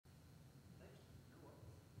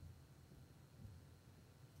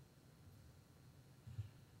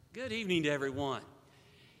Good evening to everyone.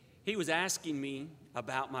 He was asking me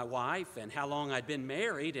about my wife and how long I'd been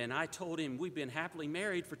married, and I told him we've been happily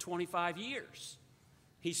married for 25 years.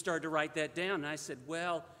 He started to write that down, and I said,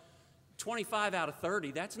 well, 25 out of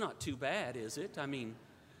 30, that's not too bad, is it? I mean,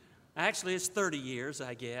 actually, it's 30 years,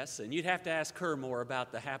 I guess, and you'd have to ask her more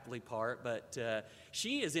about the happily part, but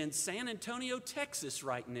she is in San Antonio, Texas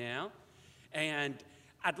right now, and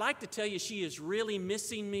I'd like to tell you she is really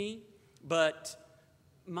missing me, but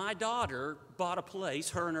my daughter bought a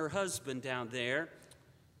place, her and her husband down there,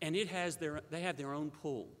 and they have their own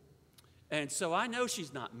pool. And so I know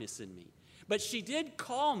she's not missing me. But she did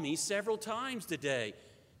call me several times today.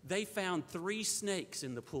 They found 3 snakes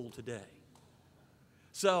in the pool today.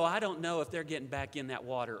 So I don't know if they're getting back in that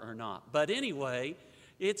water or not. But anyway,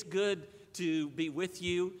 it's good to be with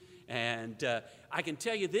you. And I can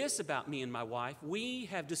tell you this about me and my wife. We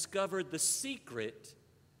have discovered the secret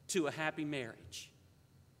to a happy marriage.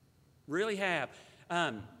 Really have.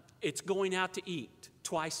 It's going out to eat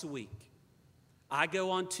twice a week. I go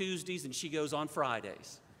on Tuesdays and she goes on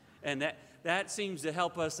Fridays. And that seems to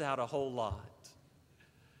help us out a whole lot.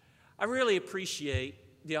 I really appreciate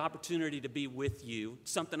the opportunity to be with you.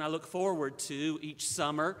 It's something I look forward to each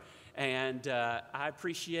summer. And I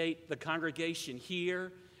appreciate the congregation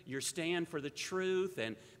here, your stand for the truth,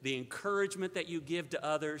 and the encouragement that you give to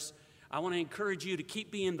others. I want to encourage you to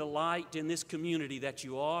keep being the light in this community that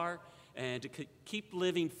you are, and to keep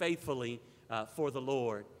living faithfully for the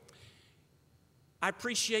Lord. I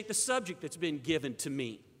appreciate the subject that's been given to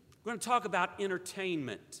me. We're going to talk about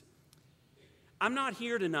entertainment. I'm not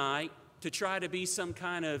here tonight to try to be some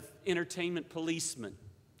kind of entertainment policeman.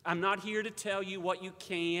 I'm not here to tell you what you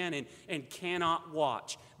can and cannot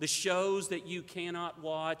watch, the shows that you cannot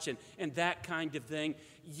watch and that kind of thing.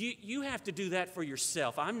 You have to do that for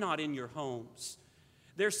yourself. I'm not in your homes.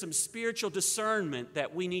 There's some spiritual discernment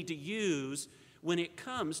that we need to use when it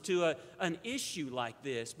comes to an issue like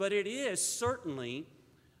this. But it is certainly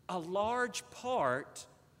a large part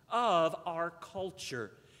of our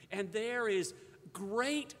culture. And there is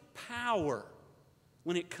great power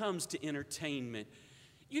when it comes to entertainment.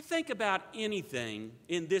 You think about anything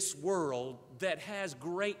in this world that has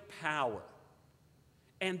great power,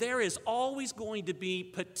 and there is always going to be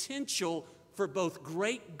potential for both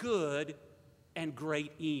great good and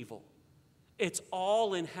great evil. It's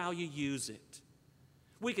all in how you use it.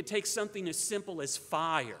 We could take something as simple as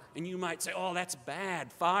fire, and you might say, oh, that's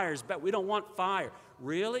bad. Fire's bad. We don't want fire.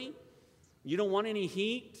 Really? You don't want any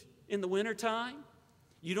heat in the wintertime?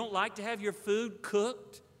 You don't like to have your food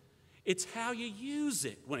cooked? It's how you use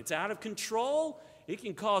it. When it's out of control, it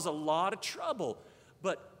can cause a lot of trouble.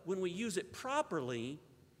 But when we use it properly,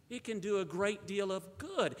 it can do a great deal of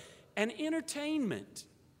good. And entertainment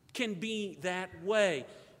can be that way.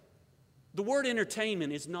 The word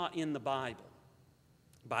entertainment is not in the Bible.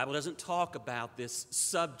 The Bible doesn't talk about this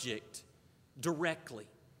subject directly.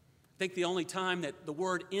 I think the only time that the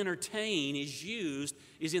word entertain is used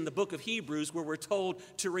is in the book of Hebrews, where we're told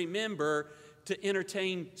to remember to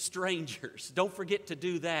entertain strangers. Don't forget to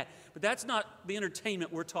do that. But that's not the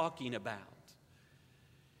entertainment we're talking about.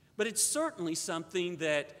 But it's certainly something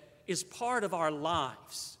that is part of our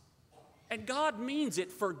lives. And God means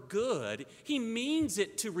it for good. He means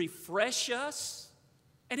it to refresh us,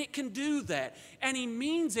 and it can do that. And He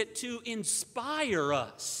means it to inspire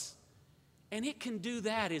us, and it can do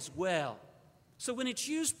that as well. So when it's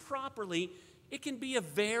used properly, it can be a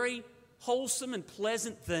very wholesome and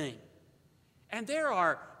pleasant thing. And there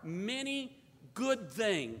are many good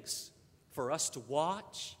things for us to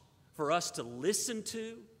watch, for us to listen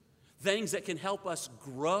to, things that can help us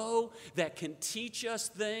grow, that can teach us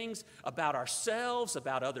things about ourselves,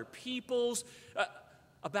 about other peoples,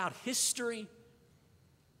 about history.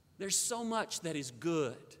 There's so much that is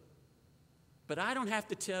good. But I don't have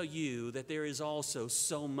to tell you that there is also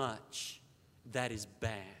so much that is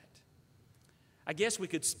bad. I guess we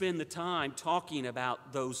could spend the time talking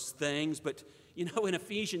about those things, but you know, in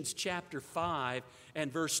Ephesians chapter 5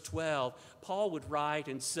 and verse 12, Paul would write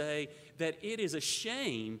and say that it is a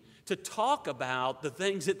shame to talk about the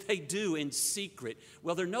things that they do in secret.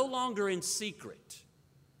 Well, they're no longer in secret.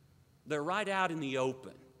 They're right out in the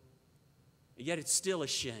open. Yet it's still a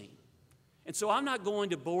shame. And so I'm not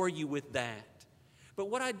going to bore you with that. But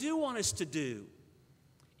what I do want us to do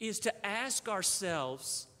is to ask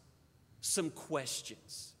ourselves some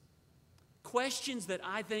questions. Questions that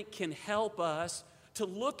I think can help us to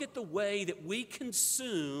look at the way that we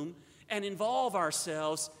consume and involve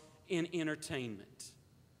ourselves in entertainment.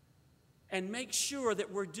 And make sure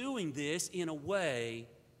that we're doing this in a way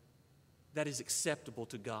that is acceptable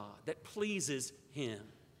to God, that pleases Him.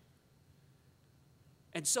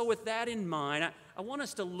 And so with that in mind, I want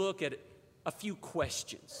us to look at a few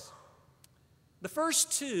questions. The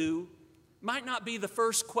first two might not be the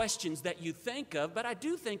first questions that you think of, but I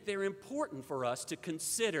do think they're important for us to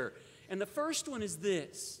consider. And the first one is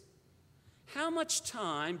this: how much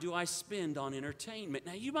time do I spend on entertainment?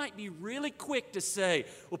 Now, you might be really quick to say,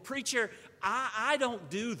 well, preacher, I don't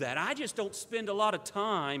do that. I just don't spend a lot of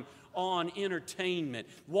time on entertainment,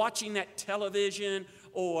 watching that television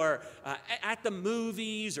or at the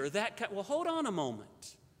movies or that kind. Well, hold on a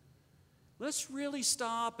moment. Let's really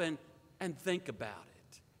stop and think about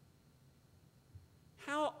it.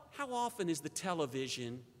 How often is the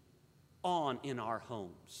television on in our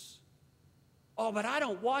homes? Oh, but I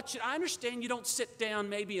don't watch it. I understand you don't sit down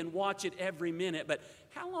maybe and watch it every minute, but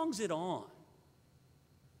how long's it on?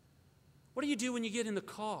 What do you do when you get in the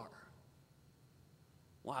car?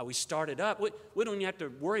 Why, we start it up. We don't even have to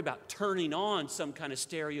worry about turning on some kind of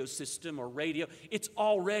stereo system or radio. It's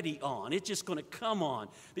already on. It's just going to come on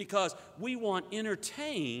because we want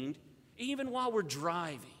entertained even while we're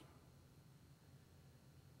driving.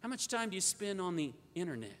 How much time do you spend on the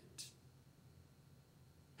internet?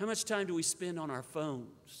 How much time do we spend on our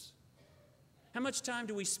phones? How much time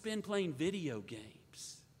do we spend playing video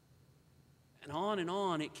games? And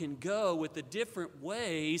on it can go with the different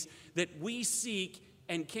ways that we seek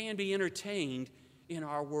and can be entertained in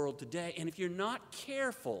our world today. And if you're not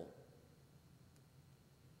careful,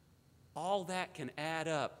 all that can add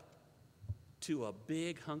up to a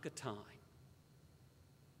big hunk of time.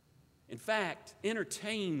 In fact,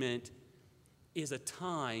 entertainment is a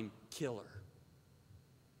time killer.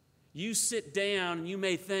 You sit down and you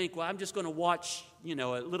may think, well, I'm just going to watch, a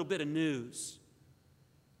little bit of news.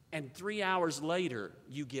 And 3 hours later,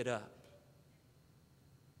 you get up.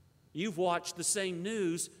 You've watched the same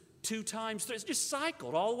news 2 times. It's just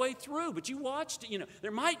cycled all the way through, but you watched it.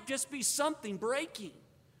 There might just be something breaking.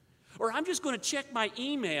 Or I'm just going to check my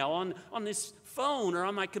email on this phone or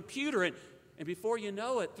on my computer, and before you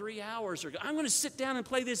know it, 3 hours are gone. I'm going to sit down and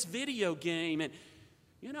play this video game. And,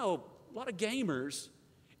 a lot of gamers,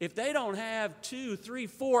 if they don't have 2, 3,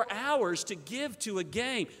 4 hours to give to a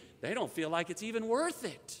game, they don't feel like it's even worth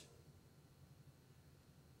it.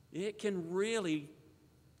 It can really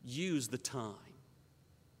use the time.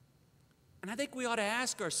 And I think we ought to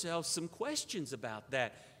ask ourselves some questions about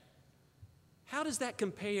that. How does that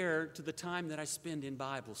compare to the time that I spend in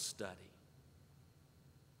Bible study?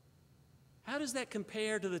 How does that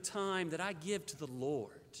compare to the time that I give to the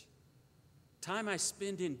Lord? Time I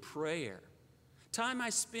spend in prayer? Time I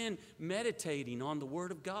spend meditating on the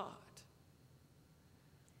Word of God?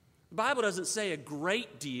 The Bible doesn't say a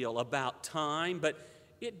great deal about time, but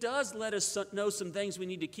it does let us know some things we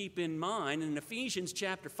need to keep in mind. In Ephesians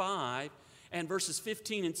chapter 5 and verses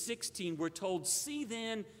 15 and 16, we're told, "See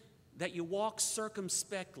then that you walk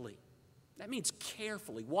circumspectly." That means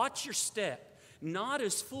carefully. Watch your step, not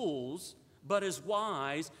as fools, but as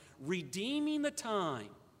wise, redeeming the time,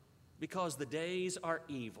 because the days are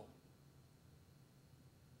evil.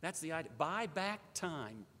 That's the idea. Buy back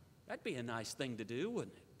time. That'd be a nice thing to do,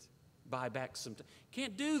 wouldn't it? Buy back some time.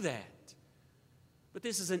 Can't do that. But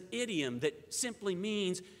this is an idiom that simply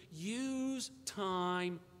means use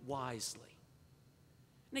time wisely.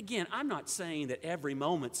 And again, I'm not saying that every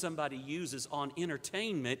moment somebody uses on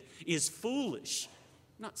entertainment is foolish.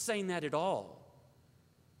 I'm not saying that at all.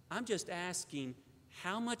 I'm just asking,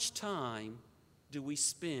 how much time do we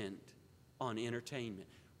spend on entertainment?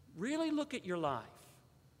 Really look at your life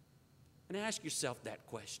and ask yourself that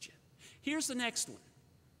question. Here's the next one,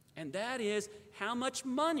 and that is, how much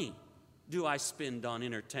money do I spend on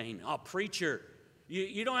entertainment? Oh, preacher,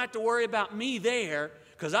 you don't have to worry about me there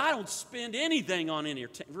because I don't spend anything on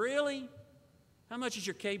entertainment. Really? How much is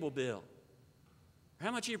your cable bill?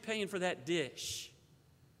 How much are you paying for that dish?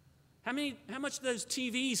 How much do those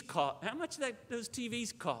TVs cost? How much those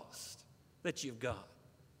TVs cost that you've got?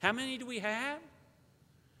 How many do we have?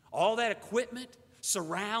 All that equipment,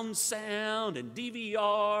 surround sound and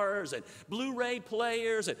DVRs and Blu-ray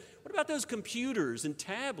players. And what about those computers and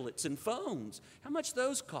tablets and phones? How much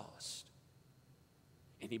those cost?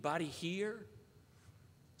 Anybody here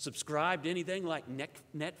subscribe to anything like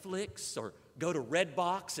Netflix or go to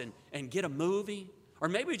Redbox and get a movie? Or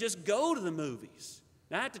maybe just go to the movies.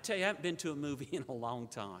 Now, I have to tell you, I haven't been to a movie in a long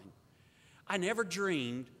time. I never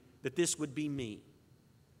dreamed that this would be me.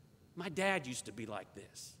 My dad used to be like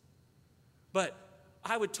this. But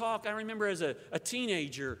I remember as a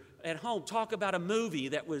teenager at home, talk about a movie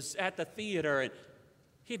that was at the theater, and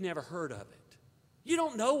he'd never heard of it. You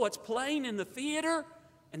don't know what's playing in the theater?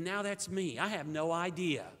 And now that's me. I have no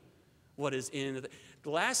idea what is in it. The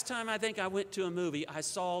last time I think I went to a movie, I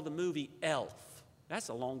saw the movie Elf. That's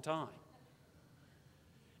a long time.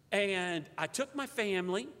 And I took my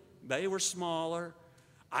family. They were smaller.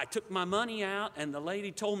 I took my money out, and the lady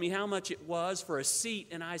told me how much it was for a seat,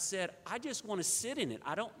 and I said, I just want to sit in it.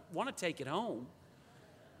 I don't want to take it home.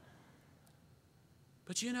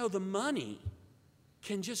 But you know, the money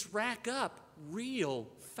can just rack up real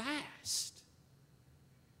fast.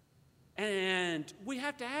 And we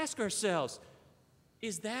have to ask ourselves,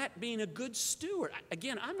 is that being a good steward?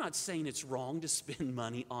 Again, I'm not saying it's wrong to spend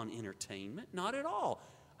money on entertainment, not at all.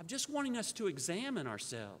 I'm just wanting us to examine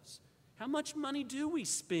ourselves. How much money do we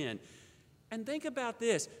spend? And think about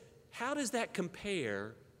this. How does that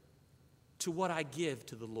compare to what I give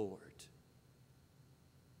to the Lord?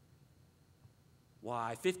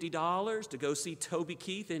 Why, $50 to go see Toby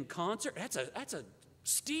Keith in concert? That's a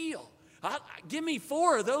steal. Give me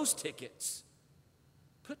 4 of those tickets.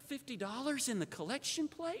 Put $50 in the collection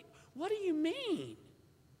plate? What do you mean?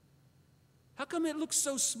 How come it looks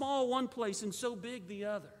so small one place and so big the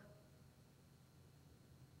other?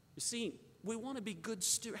 You see, we want to be good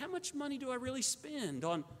stewards. How much money do I really spend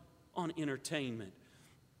on entertainment?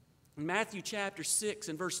 Matthew chapter 6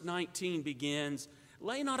 and verse 19 begins,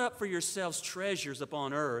 lay not up for yourselves treasures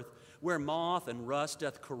upon earth, where moth and rust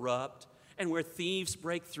doth corrupt, and where thieves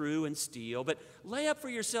break through and steal. But lay up for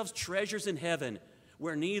yourselves treasures in heaven,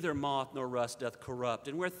 where neither moth nor rust doth corrupt,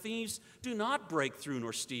 and where thieves do not break through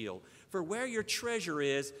nor steal. For where your treasure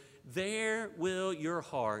is, there will your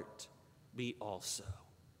heart be also.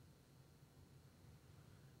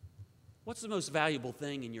 What's the most valuable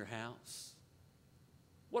thing in your house?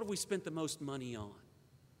 What have we spent the most money on?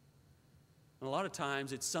 And a lot of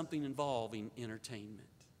times it's something involving entertainment.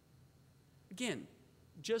 Again,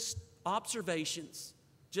 just observations,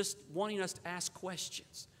 just wanting us to ask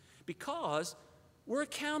questions, because we're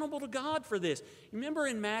accountable to God for this. Remember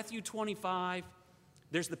in Matthew 25,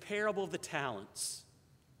 there's the parable of the talents.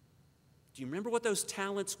 Do you remember what those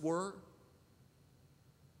talents were?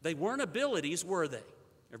 They weren't abilities, were they?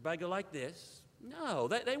 Everybody go like this? No,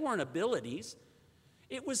 they weren't abilities.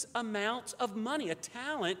 It was amounts of money. A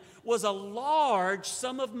talent was a large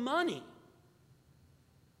sum of money.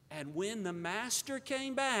 And when the master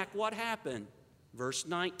came back, what happened? Verse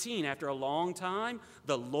 19, after a long time,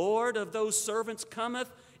 the Lord of those servants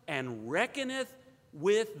cometh and reckoneth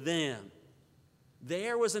with them.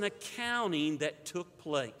 There was an accounting that took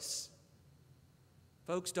place.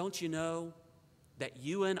 Folks, don't you know that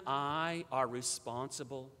you and I are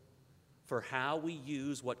responsible for how we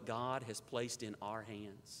use what God has placed in our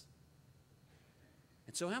hands?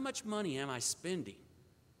 And so how much money am I spending?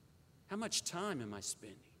 How much time am I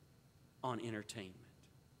spending on entertainment?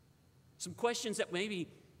 Some questions that maybe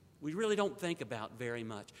we really don't think about very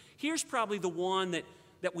much. Here's probably the one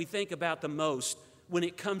that we think about the most when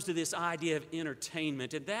it comes to this idea of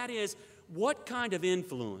entertainment, and that is, what kind of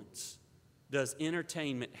influence does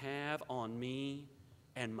entertainment have on me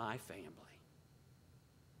and my family?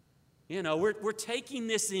 You know, we're taking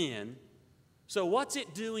this in, so what's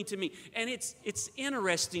it doing to me? And it's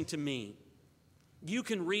interesting to me. You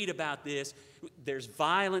can read about this. There's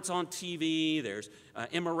violence on TV, there's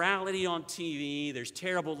immorality on TV, there's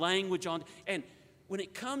terrible language on, and when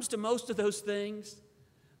it comes to most of those things,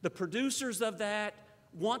 the producers of that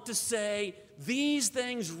want to say these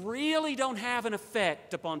things really don't have an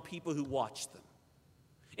effect upon people who watch them.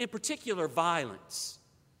 In particular, violence.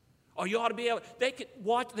 Or you ought to be able, they could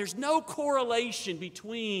watch, there's no correlation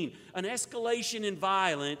between an escalation in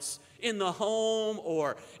violence in the home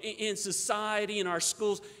or in society, in our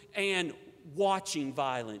schools, and watching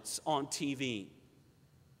violence on TV.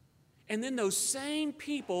 And then those same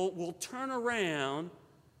people will turn around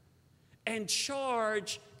and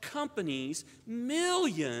charge companies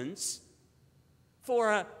millions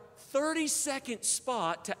for a 30-second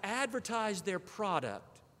spot to advertise their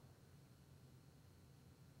product.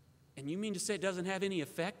 And you mean to say it doesn't have any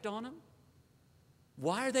effect on them?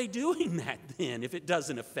 Why are they doing that then if it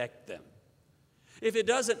doesn't affect them? If it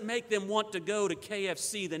doesn't make them want to go to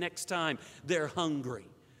KFC the next time they're hungry,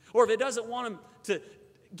 or if it doesn't want them to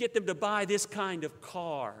get them to buy this kind of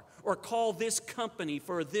car or call this company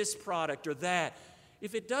for this product or that,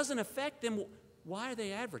 if it doesn't affect them, why are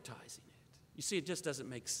they advertising it? You see, it just doesn't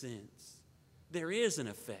make sense. There is an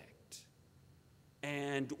effect,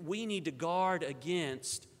 and we need to guard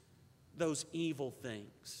against those evil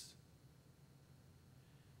things.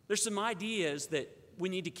 There's some ideas that we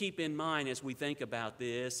need to keep in mind as we think about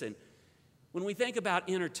this. And when we think about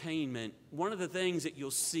entertainment, one of the things that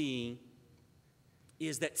you'll see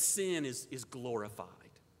is that sin is glorified.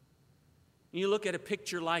 You look at a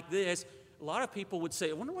picture like this, a lot of people would say,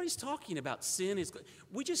 I wonder what he's talking about. Sin is,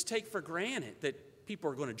 we just take for granted that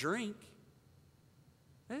people are going to drink.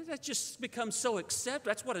 That just becomes so accepted.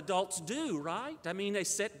 That's what adults do, right? I mean, they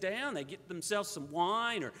sit down, they get themselves some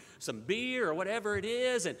wine or some beer or whatever it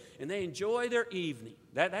is, and they enjoy their evening.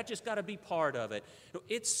 That just got to be part of it.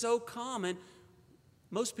 It's so common,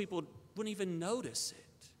 most people wouldn't even notice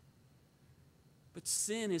it. But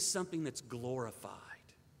sin is something that's glorified.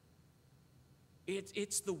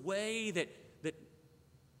 It's the way that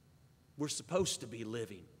we're supposed to be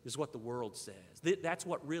living, is what the world says. That's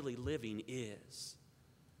what really living is.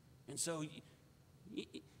 And so,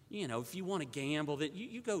 you know, if you want to gamble, that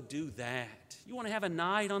you go do that. You want to have a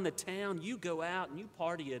night on the town, you go out and you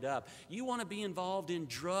party it up. You want to be involved in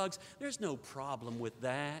drugs, there's no problem with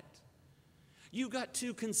that. You got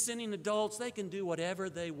two consenting adults, they can do whatever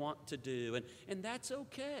they want to do, and that's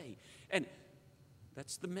okay. And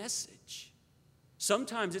that's the message.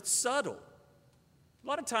 Sometimes it's subtle. A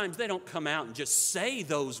lot of times they don't come out and just say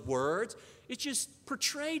those words. It's just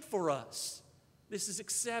portrayed for us. This is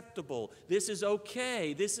acceptable. This is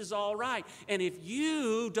okay. This is all right. And if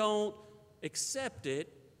you don't accept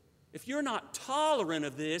it, if you're not tolerant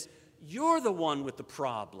of this, you're the one with the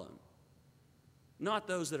problem, not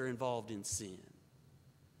those that are involved in sin.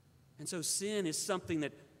 And so sin is something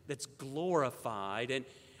that's glorified. And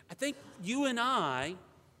I think you and I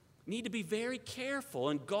need to be very careful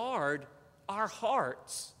and guard our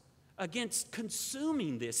hearts against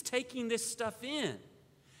consuming this, taking this stuff in.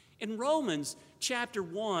 In Romans chapter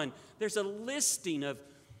 1, there's a listing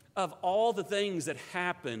of all the things that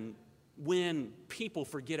happen when people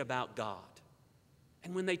forget about God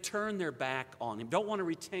and when they turn their back on Him, don't want to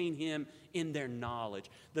retain Him in their knowledge.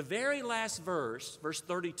 The very last verse, verse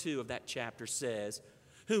 32 of that chapter says,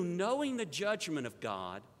 "Who knowing the judgment of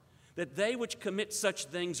God, that they which commit such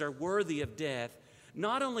things are worthy of death,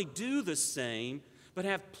 not only do the same, but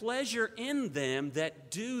have pleasure in them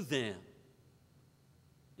that do them."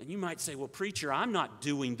 And you might say, "Well, preacher, I'm not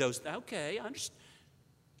doing those." Okay, I understand.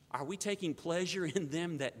 Are we taking pleasure in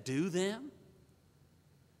them that do them?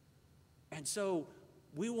 And so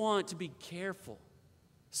we want to be careful.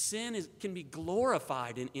 Sin can be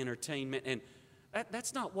glorified in entertainment, and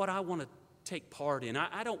that's not what I want to take part in.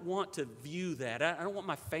 I don't want to view that. I don't want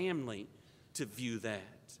my family to view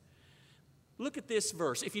that. Look at this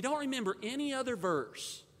verse. If you don't remember any other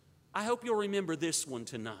verse, I hope you'll remember this one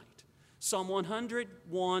tonight. Psalm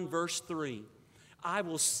 101, verse 3. "I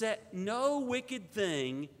will set no wicked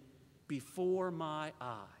thing before my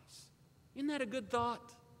eyes." Isn't that a good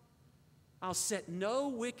thought? I'll set no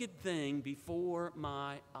wicked thing before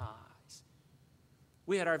my eyes.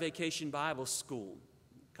 We had our vacation Bible school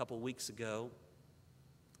a couple weeks ago,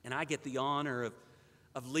 and I get the honor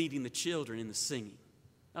of leading the children in the singing.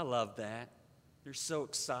 I love that. They're so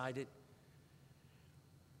excited.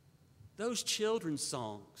 Those children's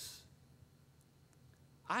songs,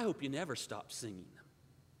 I hope you never stop singing them.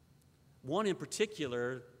 One in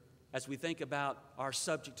particular, as we think about our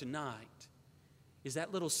subject tonight, is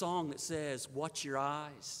that little song that says, "Watch your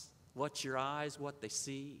eyes, what they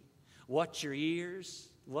see. Watch your ears,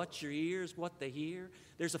 what they hear.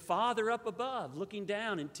 There's a Father up above looking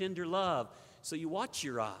down in tender love. So you watch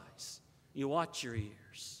your eyes, you watch your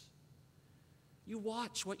ears. You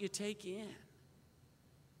watch what you take in.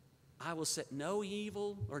 I will set no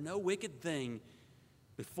evil or no wicked thing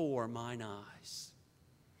before mine eyes."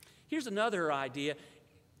 Here's another idea.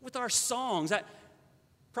 With our songs, I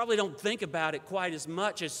probably don't think about it quite as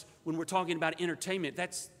much as when we're talking about entertainment.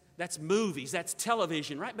 That's movies, that's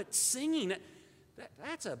television, right? But singing,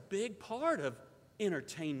 that's a big part of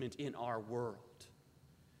entertainment in our world.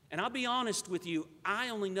 And I'll be honest with you, I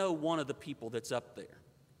only know one of the people that's up there.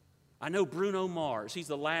 I know Bruno Mars. He's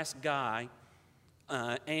the last guy,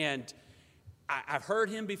 and I've heard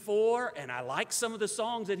him before, and I like some of the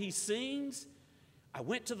songs that he sings. I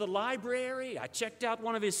went to the library. I checked out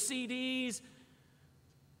one of his CDs.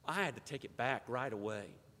 I had to take it back right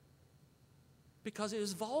away because it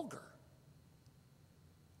was vulgar.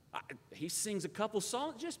 He sings a couple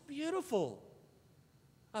songs, just beautiful,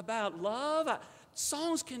 about love.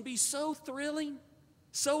 Songs can be so thrilling,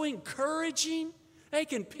 so encouraging. They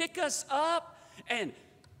can pick us up, and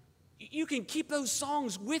you can keep those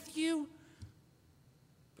songs with you.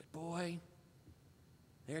 But boy,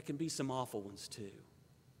 there can be some awful ones too.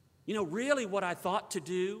 You know, really what I thought to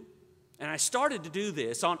do, and I started to do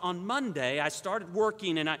this. On Monday, I started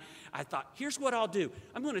working, and I thought, here's what I'll do.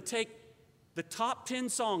 I'm going to take the top 10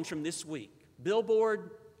 songs from this week,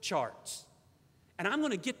 Billboard charts, and I'm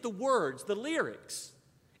going to get the words, the lyrics,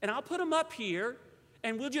 and I'll put them up here,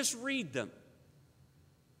 and we'll just read them.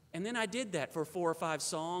 And then I did that for 4 or 5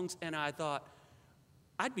 songs, and I thought,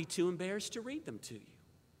 I'd be too embarrassed to read them to you.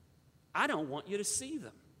 I don't want you to see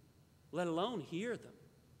them, let alone hear them.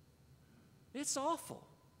 It's awful.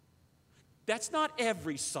 That's not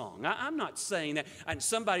every song. I'm not saying that. And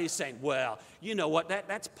somebody's saying, well, you know what,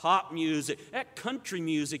 that's pop music, that country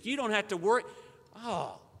music, you don't have to worry.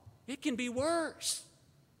 Oh, it can be worse.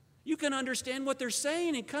 You can understand what they're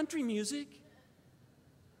saying in country music.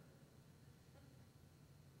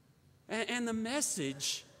 And the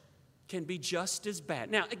message can be just as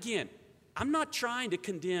bad. Now, again, I'm not trying to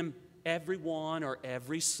condemn everyone or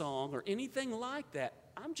every song or anything like that.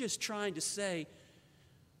 I'm just trying to say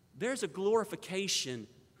there's a glorification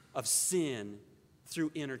of sin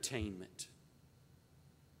through entertainment.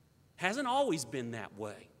 Hasn't always been that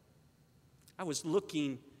way. I was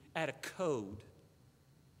looking at a code.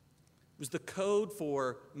 It was the code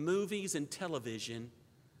for movies and television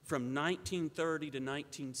from 1930 to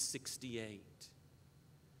 1968.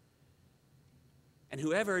 And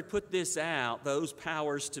whoever had put this out, those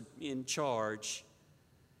powers in charge,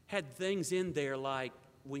 had things in there like,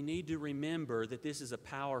 we need to remember that this is a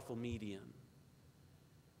powerful medium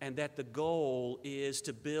and that the goal is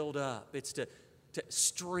to build up, it's to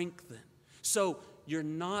strengthen. So you're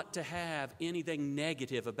not to have anything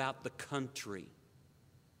negative about the country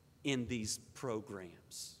in these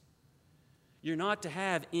programs. You're not to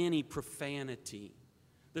have any profanity.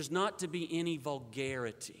 There's not to be any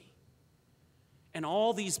vulgarity. And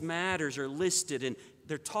all these matters are listed and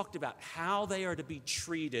they're talked about how they are to be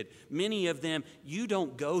treated. Many of them, you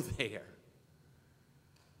don't go there.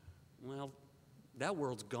 Well, that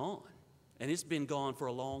world's gone. And it's been gone for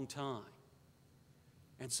a long time.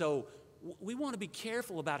 And so we want to be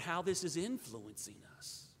careful about how this is influencing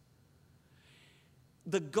us.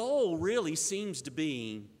 The goal really seems to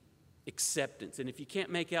be acceptance. And if you can't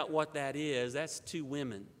make out what that is, that's two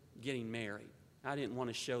women getting married. I didn't want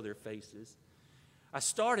to show their faces. I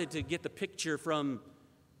started to get the picture from,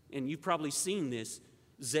 and you've probably seen this,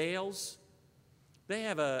 Zales. They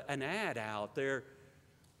have an ad out there.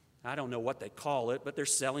 I don't know what they call it, but they're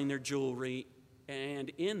selling their jewelry. And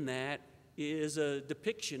in that is a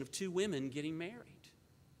depiction of two women getting married.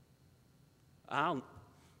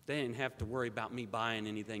 They didn't have to worry about me buying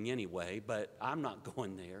anything anyway, but I'm not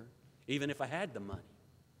going there, even if I had the money.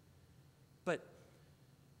 But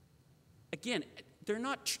again, they're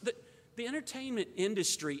not... The entertainment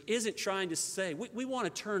industry isn't trying to say, we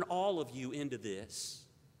want to turn all of you into this.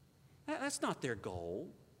 That's not their goal.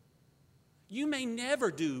 You may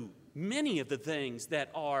never do many of the things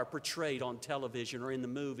that are portrayed on television or in the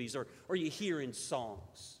movies or you hear in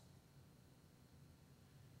songs.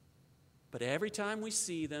 But every time we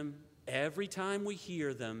see them, every time we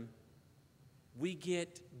hear them, we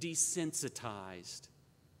get desensitized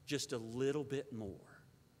just a little bit more.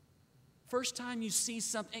 First time you see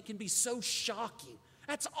something, it can be so shocking.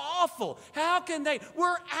 That's awful. How can they?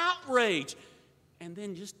 We're outraged. And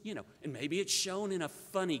then just, and maybe it's shown in a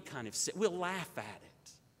funny kind of way. We'll laugh at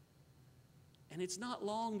it. And it's not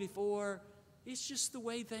long before it's just the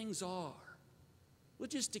way things are. We'll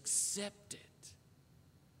just accept it.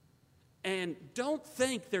 And don't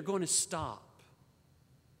think they're going to stop.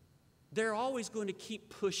 They're always going to keep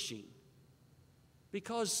pushing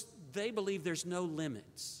because they believe there's no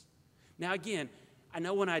limits. Now, again, I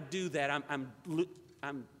know when I do that,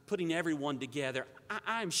 I'm putting everyone together.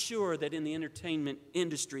 I'm sure that in the entertainment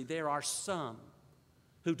industry, there are some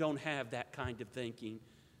who don't have that kind of thinking,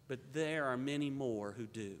 but there are many more who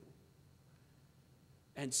do.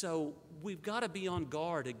 And so we've got to be on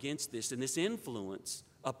guard against this and this influence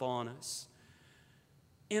upon us.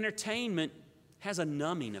 Entertainment has a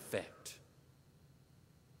numbing effect.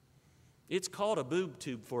 It's called a boob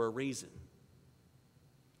tube for a reason.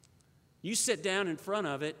 You sit down in front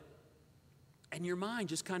of it, and your mind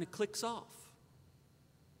just kind of clicks off.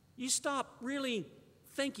 You stop really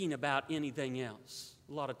thinking about anything else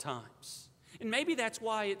a lot of times. And maybe that's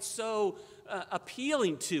why it's so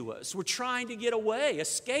appealing to us. We're trying to get away,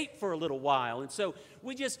 escape for a little while. And so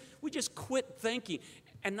we just quit thinking.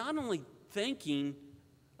 And not only thinking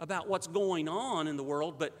about what's going on in the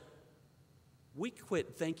world, but we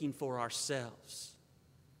quit thinking for ourselves.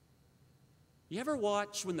 You ever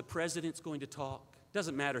watch when the president's going to talk?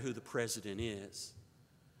 Doesn't matter who the president is.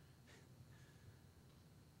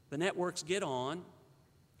 The networks get on,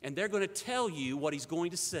 and they're going to tell you what he's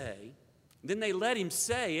going to say. Then they let him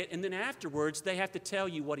say it, and then afterwards they have to tell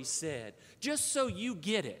you what he said, just so you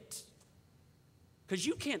get it. Because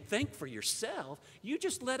you can't think for yourself. You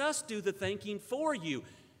just let us do the thinking for you.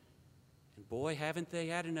 And boy, haven't they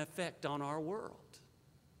had an effect on our world.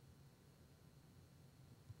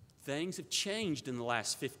 Things have changed in the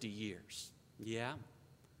last 50 years. Yeah.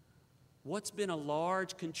 What's been a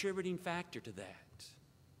large contributing factor to that?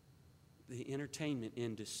 The entertainment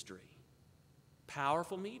industry.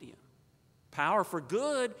 Powerful medium. Power for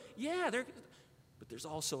good, yeah, but there's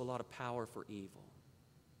also a lot of power for evil.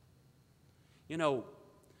 You know,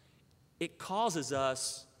 it causes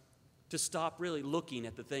us to stop really looking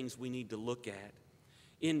at the things we need to look at.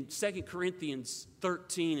 In 2 Corinthians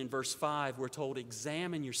 13 and verse 5, we're told,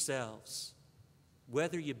 examine yourselves,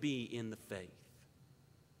 whether you be in the faith.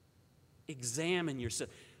 Examine yourself.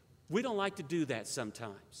 We don't like to do that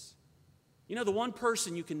sometimes. You know, the one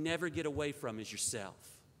person you can never get away from is yourself.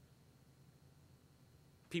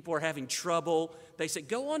 People are having trouble. They say,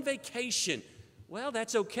 go on vacation. Well,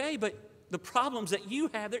 that's okay, but the problems that you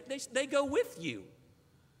have, they go with you.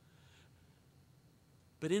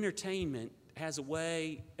 But entertainment has a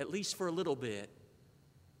way, at least for a little bit,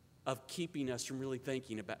 of keeping us from really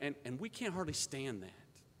thinking about it. And we can't hardly stand that.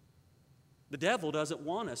 The devil doesn't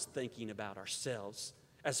want us thinking about ourselves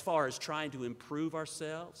as far as trying to improve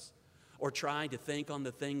ourselves or trying to think on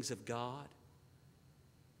the things of God.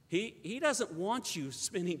 He doesn't want you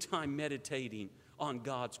spending time meditating on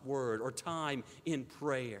God's word or time in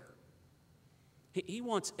prayer. He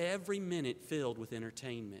wants every minute filled with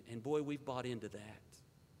entertainment. And boy, we've bought into that.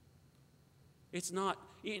 It's not,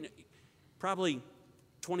 probably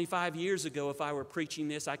 25 years ago, if I were preaching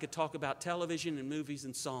this, I could talk about television and movies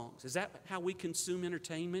and songs. Is that how we consume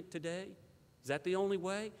entertainment today? Is that the only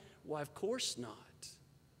way? Why, of course not.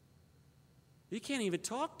 You can't even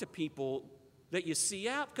talk to people that you see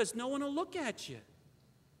out because no one will look at you.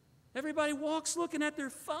 Everybody walks looking at their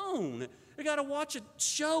phone. They got to watch a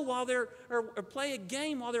show while they're, or play a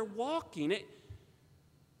game while they're walking.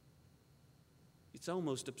 It's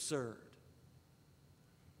almost absurd.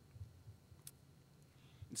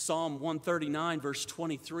 In Psalm 139, verse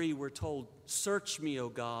 23, we're told, search me, O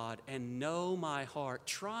God, and know my heart.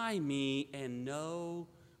 Try me and know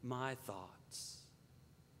my thoughts.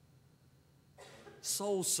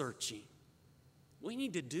 Soul searching. We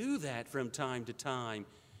need to do that from time to time.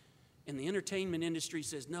 And the entertainment industry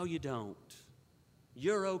says, no, you don't.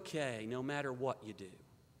 You're okay no matter what you do.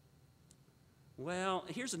 Well,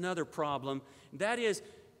 here's another problem. That is,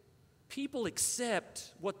 people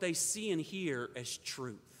accept what they see and hear as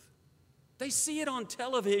truth. They see it on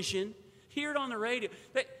television, hear it on the radio.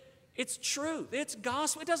 It's truth. It's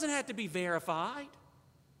gospel. It doesn't have to be verified.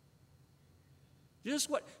 Just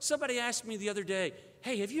what somebody asked me the other day,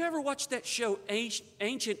 hey, have you ever watched that show,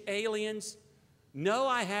 Ancient Aliens? No,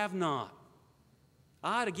 I have not.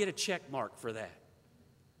 I ought to get a check mark for that.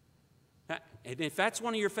 And if that's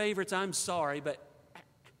one of your favorites, I'm sorry, but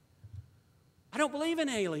I don't believe in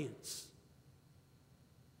aliens.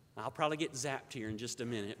 I'll probably get zapped here in just a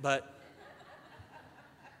minute, but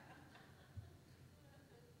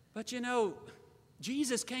you know,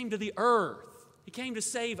 Jesus came to the earth. He came to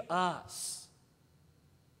save us.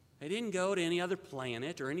 He didn't go to any other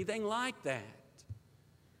planet or anything like that.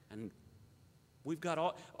 And we've got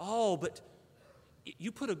but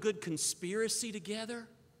you put a good conspiracy together.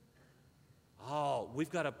 Oh,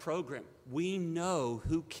 we've got a program. We know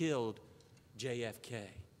who killed JFK.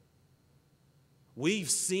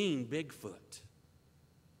 We've seen Bigfoot.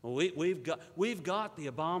 We've got the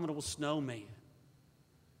abominable snowman.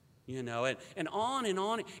 You know, and on and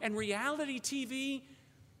on. And reality TV,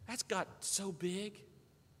 that's got so big.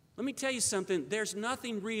 Let me tell you something. There's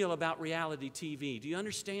nothing real about reality TV. Do you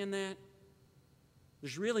understand that?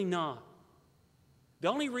 There's really not. The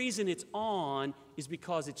only reason it's on is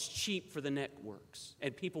because it's cheap for the networks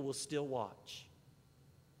and people will still watch.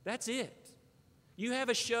 That's it. You have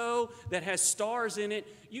a show that has stars in it,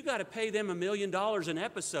 you got to pay them $1 million an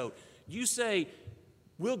episode. You say,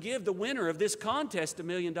 we'll give the winner of this contest $1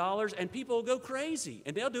 million, and people will go crazy,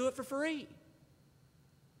 and they'll do it for free.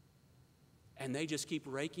 And they just keep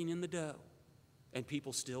raking in the dough, and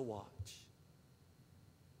people still watch.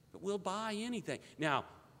 But we'll buy anything. Now,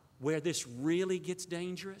 where this really gets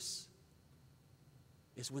dangerous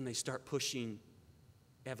is when they start pushing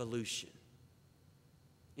evolution.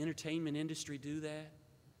 Entertainment industry do that?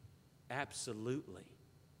 Absolutely.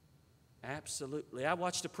 Absolutely. I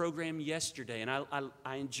watched a program yesterday, and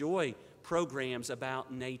I enjoy programs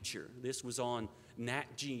about nature. This was on Nat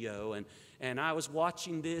Geo, and I was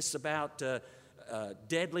watching this about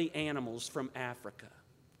deadly animals from Africa.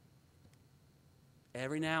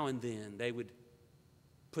 Every now and then, they would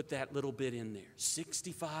put that little bit in there.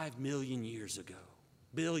 65 million years ago,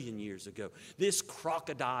 billion years ago, this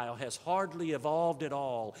crocodile has hardly evolved at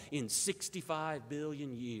all in 65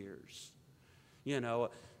 billion years. You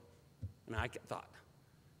know, and I thought,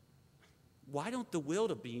 why don't the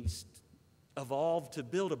wildebeest evolve to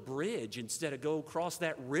build a bridge instead of go across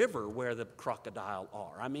that river where the crocodile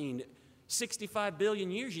are? I mean, 65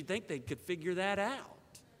 billion years, you'd think they could figure that out.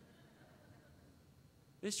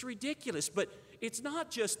 It's ridiculous, but it's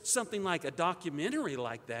not just something like a documentary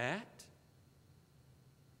like that.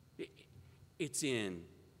 It's in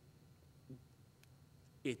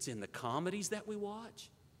the comedies that we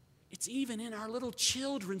watch. It's even in our little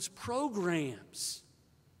children's programs.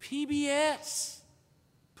 PBS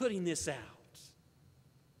putting this out.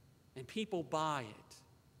 And people buy it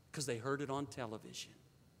because they heard it on television.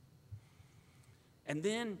 And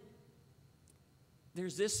then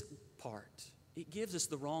there's this part. It gives us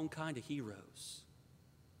the wrong kind of heroes.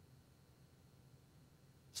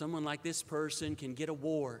 Someone like this person can get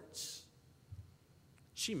awards.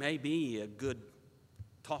 She may be a good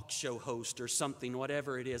talk show host or something,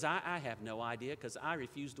 whatever it is. I have no idea because I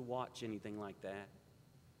refuse to watch anything like that.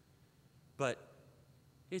 But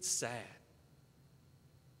it's sad.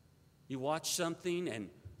 You watch something, and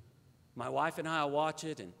my wife and I will watch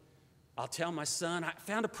it, and I'll tell my son, I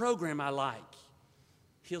found a program I like.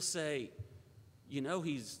 He'll say, you know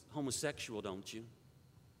he's homosexual, don't you?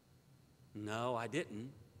 No, I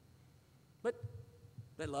didn't. But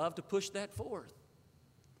they love to push that forth.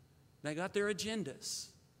 They got their agendas.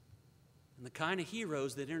 And the kind of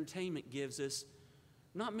heroes that entertainment gives us,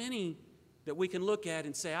 not many that we can look at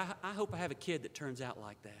and say, I hope I have a kid that turns out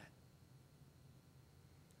like that.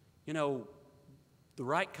 You know, the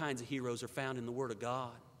right kinds of heroes are found in the Word of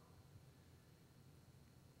God.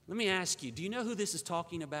 Let me ask you, do you know who this is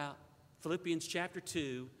talking about? Philippians chapter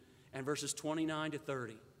 2 and verses 29 to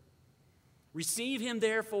 30. Receive him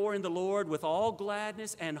therefore in the Lord with all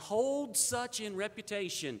gladness and hold such in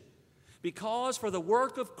reputation, because for the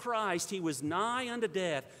work of Christ he was nigh unto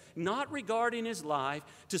death, not regarding his life,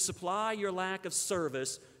 to supply your lack of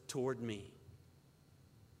service toward me.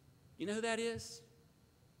 You know who that is?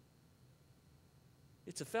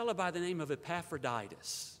 It's a fellow by the name of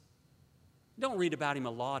Epaphroditus. Don't read about him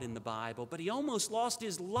a lot in the Bible, but he almost lost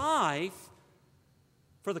his life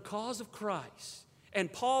for the cause of Christ.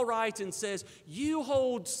 And Paul writes and says, you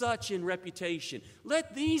hold such in reputation.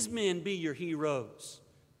 Let these men be your heroes.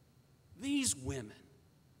 These women.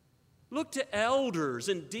 Look to elders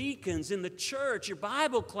and deacons in the church, your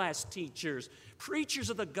Bible class teachers, preachers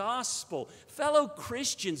of the gospel, fellow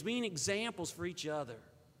Christians being examples for each other.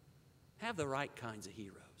 Have the right kinds of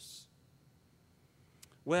heroes.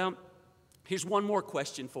 Well, here's one more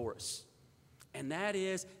question for us, and that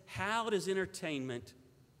is, how does entertainment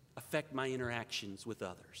affect my interactions with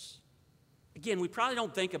others? Again, we probably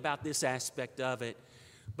don't think about this aspect of it,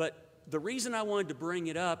 but the reason I wanted to bring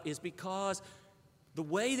it up is because the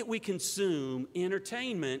way that we consume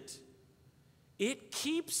entertainment, it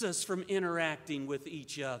keeps us from interacting with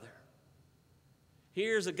each other.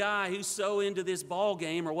 Here's a guy who's so into this ball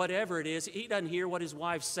game or whatever it is, he doesn't hear what his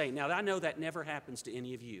wife's saying. Now, I know that never happens to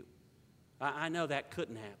any of you. I know that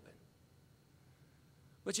couldn't happen.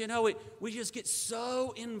 But you know, we just get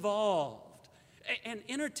so involved. And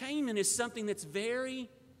entertainment is something that's very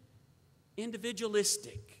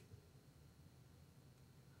individualistic.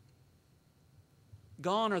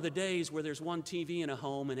 Gone are the days where there's one TV in a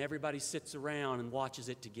home and everybody sits around and watches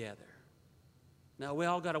it together. Now, we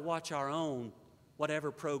all got to watch our own,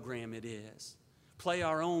 whatever program it is, play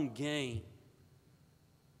our own game,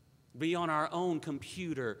 be on our own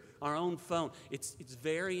computer, our own phone. It's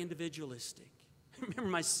very individualistic. I remember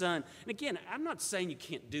my son, and again, I'm not saying you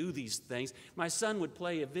can't do these things. My son would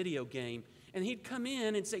play a video game, and he'd come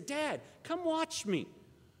in and say, Dad, come watch me.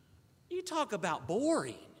 You talk about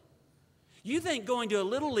boring. You think going to a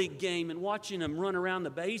Little League game and watching them run around the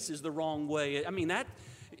bases the wrong way. I mean,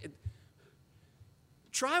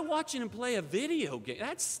 try watching them play a video game.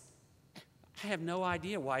 I have no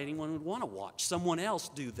idea why anyone would want to watch someone else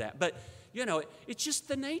do that. But, you know, it's just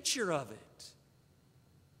the nature of it.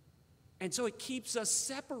 And so it keeps us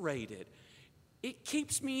separated. It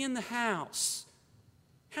keeps me in the house.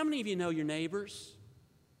 How many of you know your neighbors?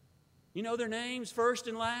 You know their names, first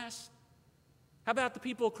and last? How about the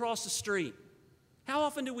people across the street? How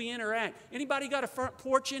often do we interact? Anybody got a front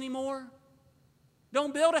porch anymore?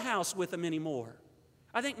 Don't build a house with them anymore.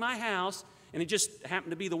 I think my house, and it just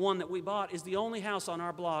happened to be the one that we bought, is the only house on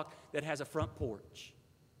our block that has a front porch.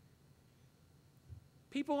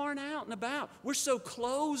 People aren't out and about. We're so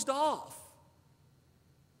closed off.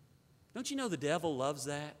 Don't you know the devil loves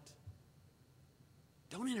that?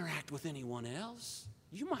 Don't interact with anyone else.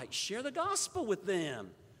 You might share the gospel with them.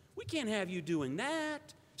 We can't have you doing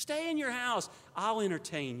that. Stay in your house. I'll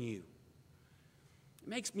entertain you. It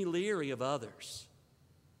makes me leery of others.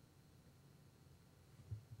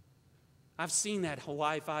 I've seen that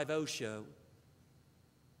Hawaii Five-0 show.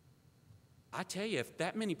 I tell you, if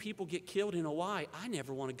that many people get killed in Hawaii, I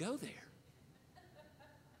never want to go there.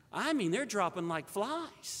 I mean, they're dropping like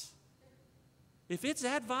flies. If it's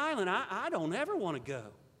that violent, I don't ever want to go.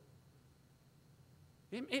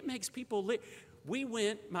 It makes people we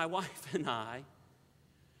went, my wife and I,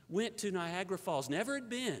 went to Niagara Falls. Never had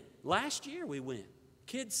been. Last year we went.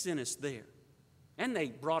 Kids sent us there. And they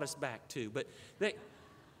brought us back too. But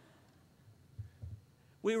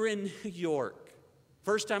we were in New York.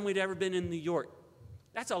 First time we'd ever been in New York.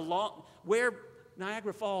 That's where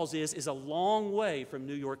Niagara Falls is a long way from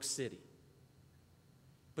New York City.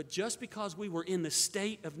 But just because we were in the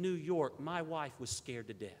state of New York, my wife was scared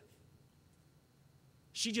to death.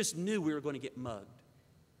 She just knew we were going to get mugged.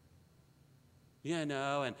 You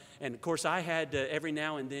know, and of course I had to every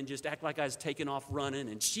now and then just act like I was taking off running,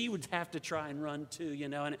 and she would have to try and run too, you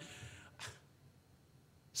know. And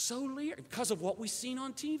so leery because of what we've seen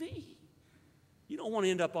on TV. You don't want to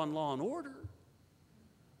end up on Law and Order.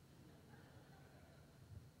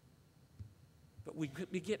 But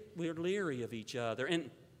we're leery of each other, and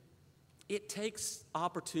it takes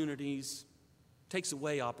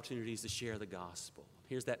away opportunities to share the gospel.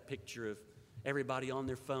 Here's that picture of everybody on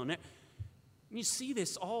their phone. You see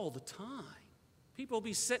this all the time. People will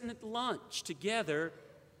be sitting at lunch together,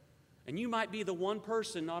 and you might be the one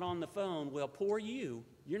person not on the phone. Well, poor you.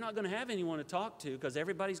 You're not going to have anyone to talk to because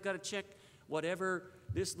everybody's got to check whatever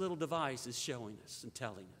this little device is showing us and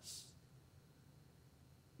telling us.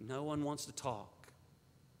 No one wants to talk,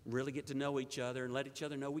 really get to know each other and let each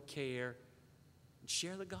other know we care and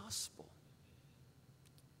share the gospel.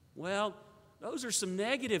 Well, those are some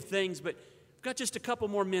negative things, but we've got just a couple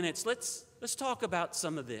more minutes. Let's talk about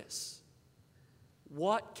some of this.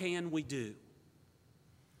 What can we do?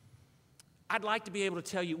 I'd like to be able to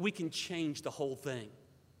tell you we can change the whole thing.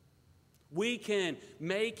 We can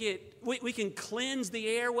make it, we can cleanse the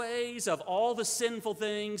airways of all the sinful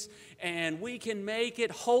things, and we can make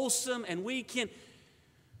it wholesome, and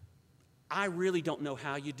I really don't know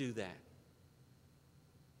how you do that.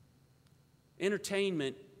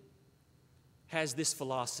 Entertainment has this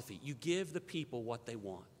philosophy. You give the people what they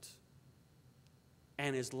want.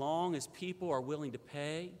 And as long as people are willing to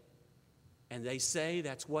pay, and they say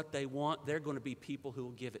that's what they want, they're going to be people who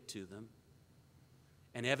will give it to them.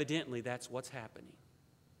 And evidently, that's what's happening.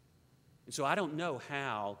 And so I don't know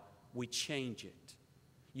how we change it.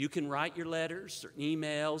 You can write your letters or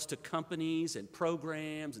emails to companies and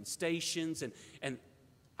programs and stations, and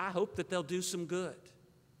I hope that they'll do some good.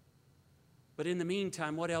 But in the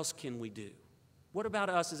meantime, what else can we do? What about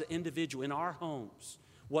us as an individual in our homes?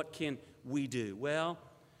 What can we do? Well,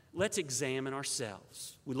 let's examine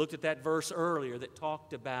ourselves. We looked at that verse earlier that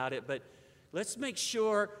talked about it, but let's make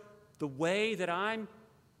sure the way that I'm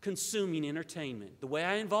consuming entertainment, the way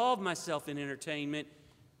I involve myself in entertainment,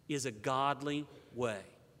 is a godly way.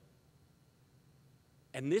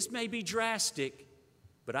 And this may be drastic,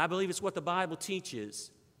 but I believe it's what the Bible teaches.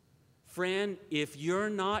 Friend, if you're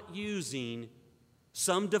not using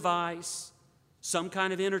some device, some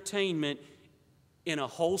kind of entertainment in a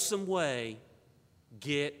wholesome way,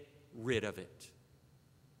 get rid of it.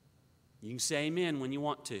 You can say amen when you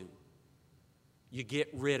want to. You get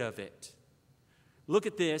rid of it. Look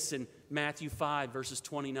at this in Matthew 5, verses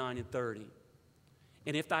 29 and 30.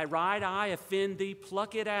 And if thy right eye offend thee,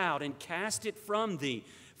 pluck it out and cast it from thee.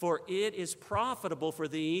 For it is profitable for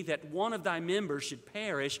thee that one of thy members should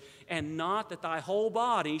perish, and not that thy whole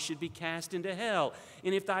body should be cast into hell.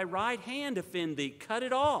 And if thy right hand offend thee, cut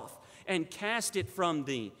it off and cast it from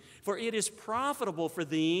thee. For it is profitable for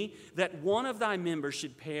thee that one of thy members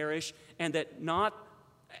should perish, and not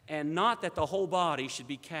that the whole body should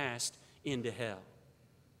be cast into hell.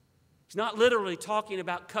 He's not literally talking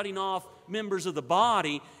about cutting off members of the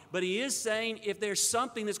body, but he is saying if there's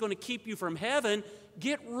something that's going to keep you from heaven,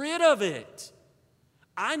 get rid of it.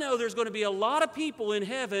 I know there's going to be a lot of people in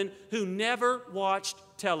heaven who never watched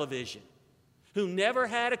television, who never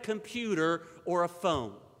had a computer or a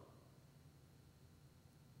phone.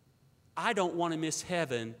 I don't want to miss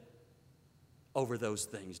heaven over those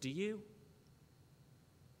things. Do you?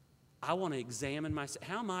 I want to examine myself.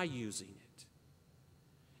 How am I using it?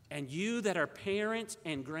 And you that are parents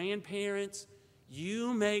and grandparents,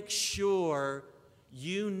 you make sure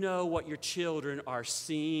you know what your children are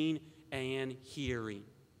seeing and hearing.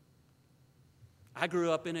 I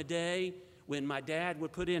grew up in a day when my dad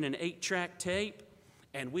would put in an 8-track tape,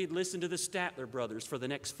 and we'd listen to the Statler Brothers for the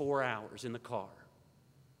next 4 hours in the car.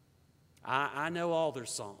 I know all their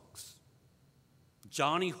songs.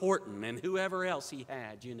 Johnny Horton and whoever else he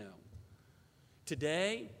had, you know.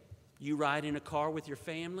 Today, you ride in a car with your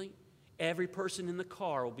family, every person in the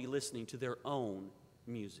car will be listening to their own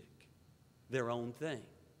music, their own thing.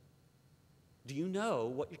 Do you know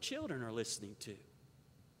what your children are listening to?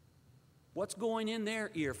 What's going in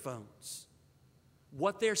their earphones?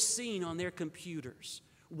 what they're seeing on their computers,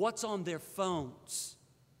 what's on their phones.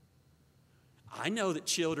 I know that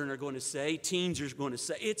children are going to say, teens are going to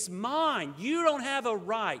say, it's mine. You don't have a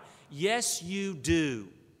right. Yes, you do.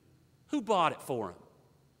 Who bought it for them?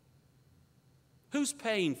 Who's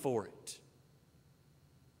paying for it?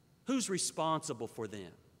 Who's responsible for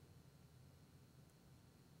them?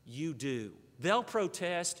 You do. They'll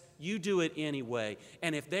protest. You do it anyway.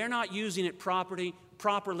 And if they're not using it properly,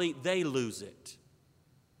 they lose it.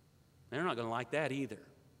 They're not going to like that either.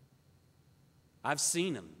 I've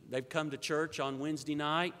seen them. They've come to church on Wednesday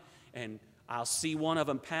night, and I'll see one of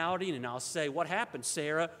them pouting, and I'll say, what happened,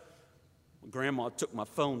 Sarah? Grandma took my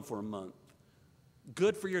phone for a month.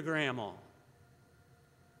 Good for your grandma.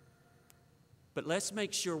 But let's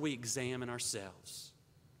make sure we examine ourselves.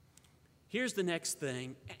 Here's the next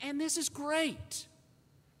thing, and this is great.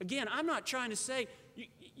 Again, I'm not trying to say,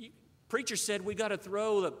 preacher said we got to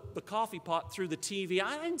throw the coffee pot through the TV.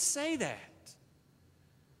 I didn't say that.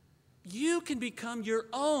 You can become your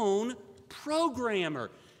own programmer.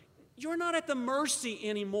 You're not at the mercy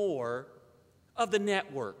anymore of the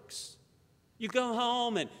networks. You go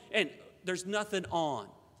home and there's nothing on.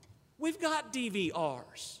 We've got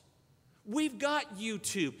DVRs. We've got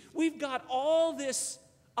YouTube. We've got all this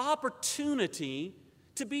opportunity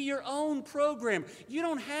to be your own programmer. You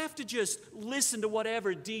don't have to just listen to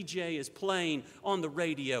whatever DJ is playing on the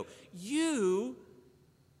radio. You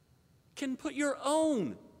can put your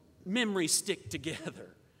own memory stick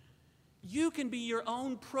together. You can be your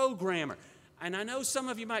own programmer. And I know some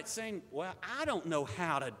of you might say, well, I don't know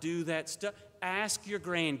how to do that stuff. Ask your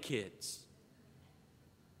grandkids.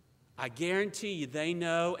 I guarantee you they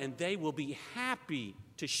know, and they will be happy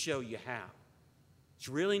to show you how. It's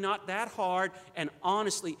really not that hard, and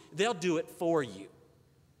honestly, they'll do it for you.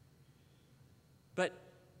 But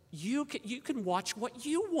you can watch what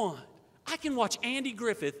you want. I can watch Andy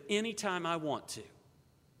Griffith anytime I want to.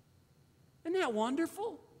 Isn't that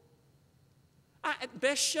wonderful?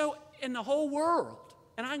 Best show in the whole world,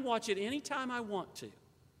 and I can watch it anytime I want to.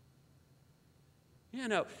 You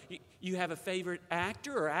know, you have a favorite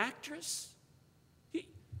actor or actress?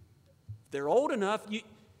 They're old enough,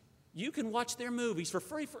 you can watch their movies for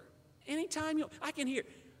free for any time. I can hear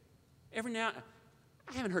every now.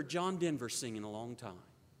 I haven't heard John Denver sing in a long time.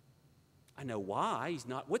 I know why. He's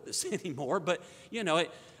not with us anymore, but you know,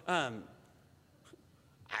 I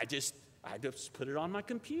just put it on my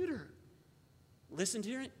computer. Listen to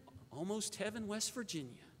it. Almost Heaven, West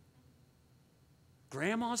Virginia.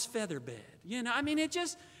 Grandma's Featherbed. You know, I mean,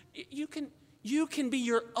 you can be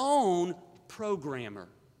your own programmer.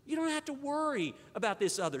 You don't have to worry about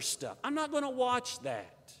this other stuff. I'm not going to watch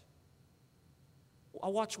that.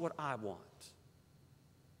 I'll watch what I want.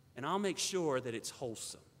 And I'll make sure that it's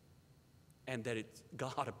wholesome and that it's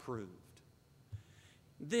God approved.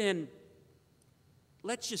 Then,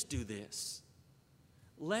 let's just do this.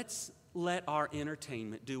 Let's let our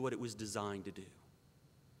entertainment do what it was designed to do.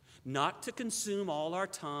 Not to consume all our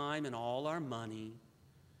time and all our money,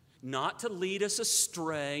 not to lead us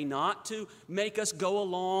astray, not to make us go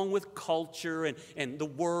along with culture and the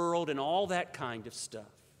world and all that kind of stuff.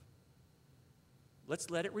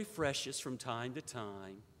 Let's let it refresh us from time to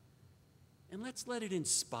time, and let's let it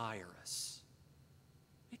inspire us.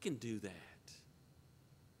 It can do that.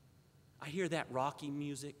 I hear that Rocky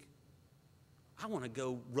music. I want to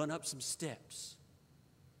go run up some steps.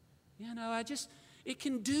 You know, it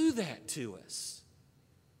can do that to us.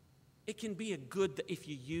 It can be a good thing if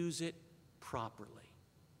you use it properly.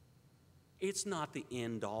 It's not the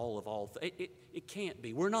end all of all things. It can't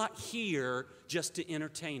be. We're not here just to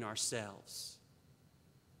entertain ourselves.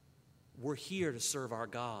 We're here to serve our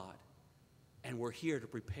God, and we're here to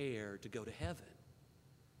prepare to go to heaven.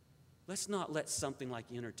 Let's not let something like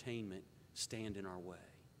entertainment stand in our way.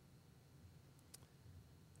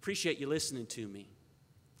 Appreciate you listening to me.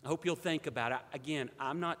 I hope you'll think about it. Again,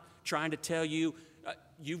 I'm not trying to tell you,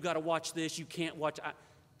 you've got to watch this, you can't watch.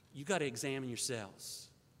 You've got to examine yourselves.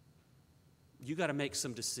 You've got to make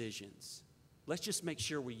some decisions. Let's just make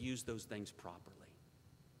sure we use those things properly.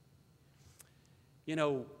 You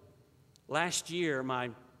know, last year, my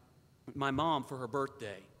mom, for her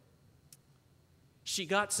birthday, she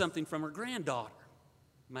got something from her granddaughter,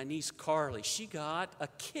 my niece Carly. She got a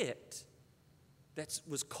kit that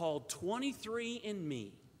was called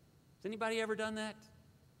 23andMe. Has anybody ever done that?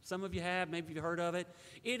 Some of you have, maybe you've heard of it.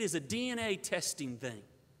 It is a DNA testing thing.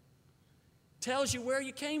 Tells you where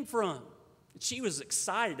you came from. She was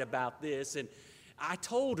excited about this, and I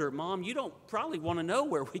told her, Mom, you don't probably want to know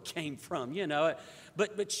where we came from, you know.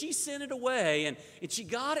 But she sent it away, and she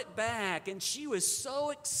got it back, and she was so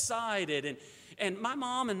excited. And my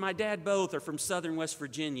mom and my dad both are from southern West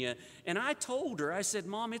Virginia. And I told her, I said,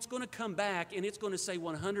 Mom, it's going to come back and it's going to say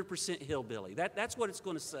 100% hillbilly. That's what it's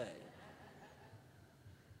going to say.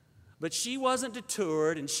 But she wasn't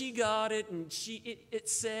deterred, and she got it, and it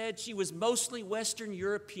said she was mostly Western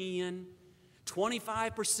European,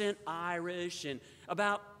 25% Irish, and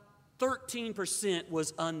about 13%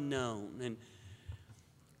 was unknown. And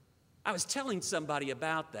I was telling somebody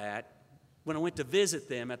about that when I went to visit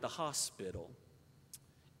them at the hospital.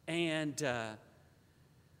 And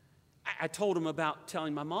I told them about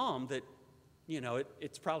telling my mom that,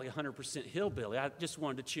 it's probably 100% hillbilly. I just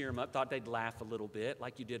wanted to cheer them up, thought they'd laugh a little bit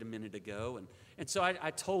like you did a minute ago. And so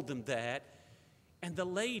I told them that. And the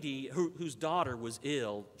lady whose daughter was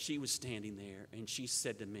ill, she was standing there, and she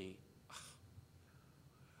said to me,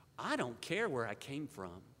 I don't care where I came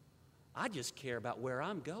from. I just care about where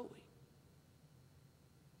I'm going.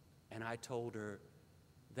 And I told her,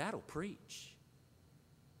 that'll preach.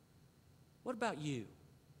 What about you?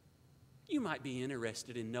 You might be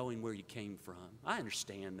interested in knowing where you came from. I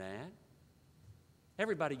understand that.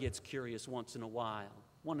 Everybody gets curious once in a while,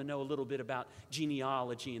 want to know a little bit about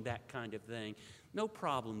genealogy and that kind of thing. No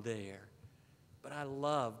problem there. But I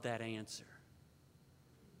love that answer.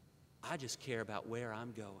 I just care about where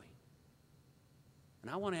I'm going. And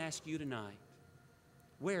I want to ask you tonight,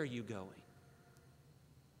 where are you going?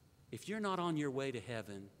 If you're not on your way to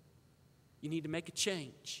heaven, you need to make a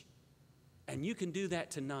change. And you can do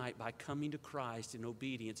that tonight by coming to Christ in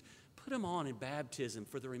obedience. Put Him on in baptism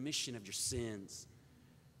for the remission of your sins.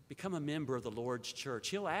 Become a member of the Lord's church.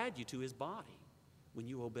 He'll add you to His body when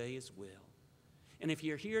you obey His will. And if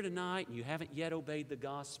you're here tonight and you haven't yet obeyed the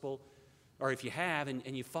gospel, or if you have and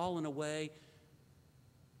you've fallen away,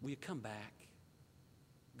 will you come back?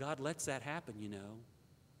 God lets that happen,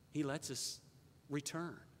 He lets us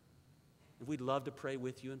return. And we'd love to pray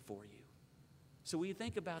with you and for you. So will you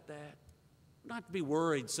think about that? Not to be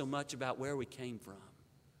worried so much about where we came from.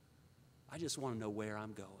 I just want to know where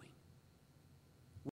I'm going.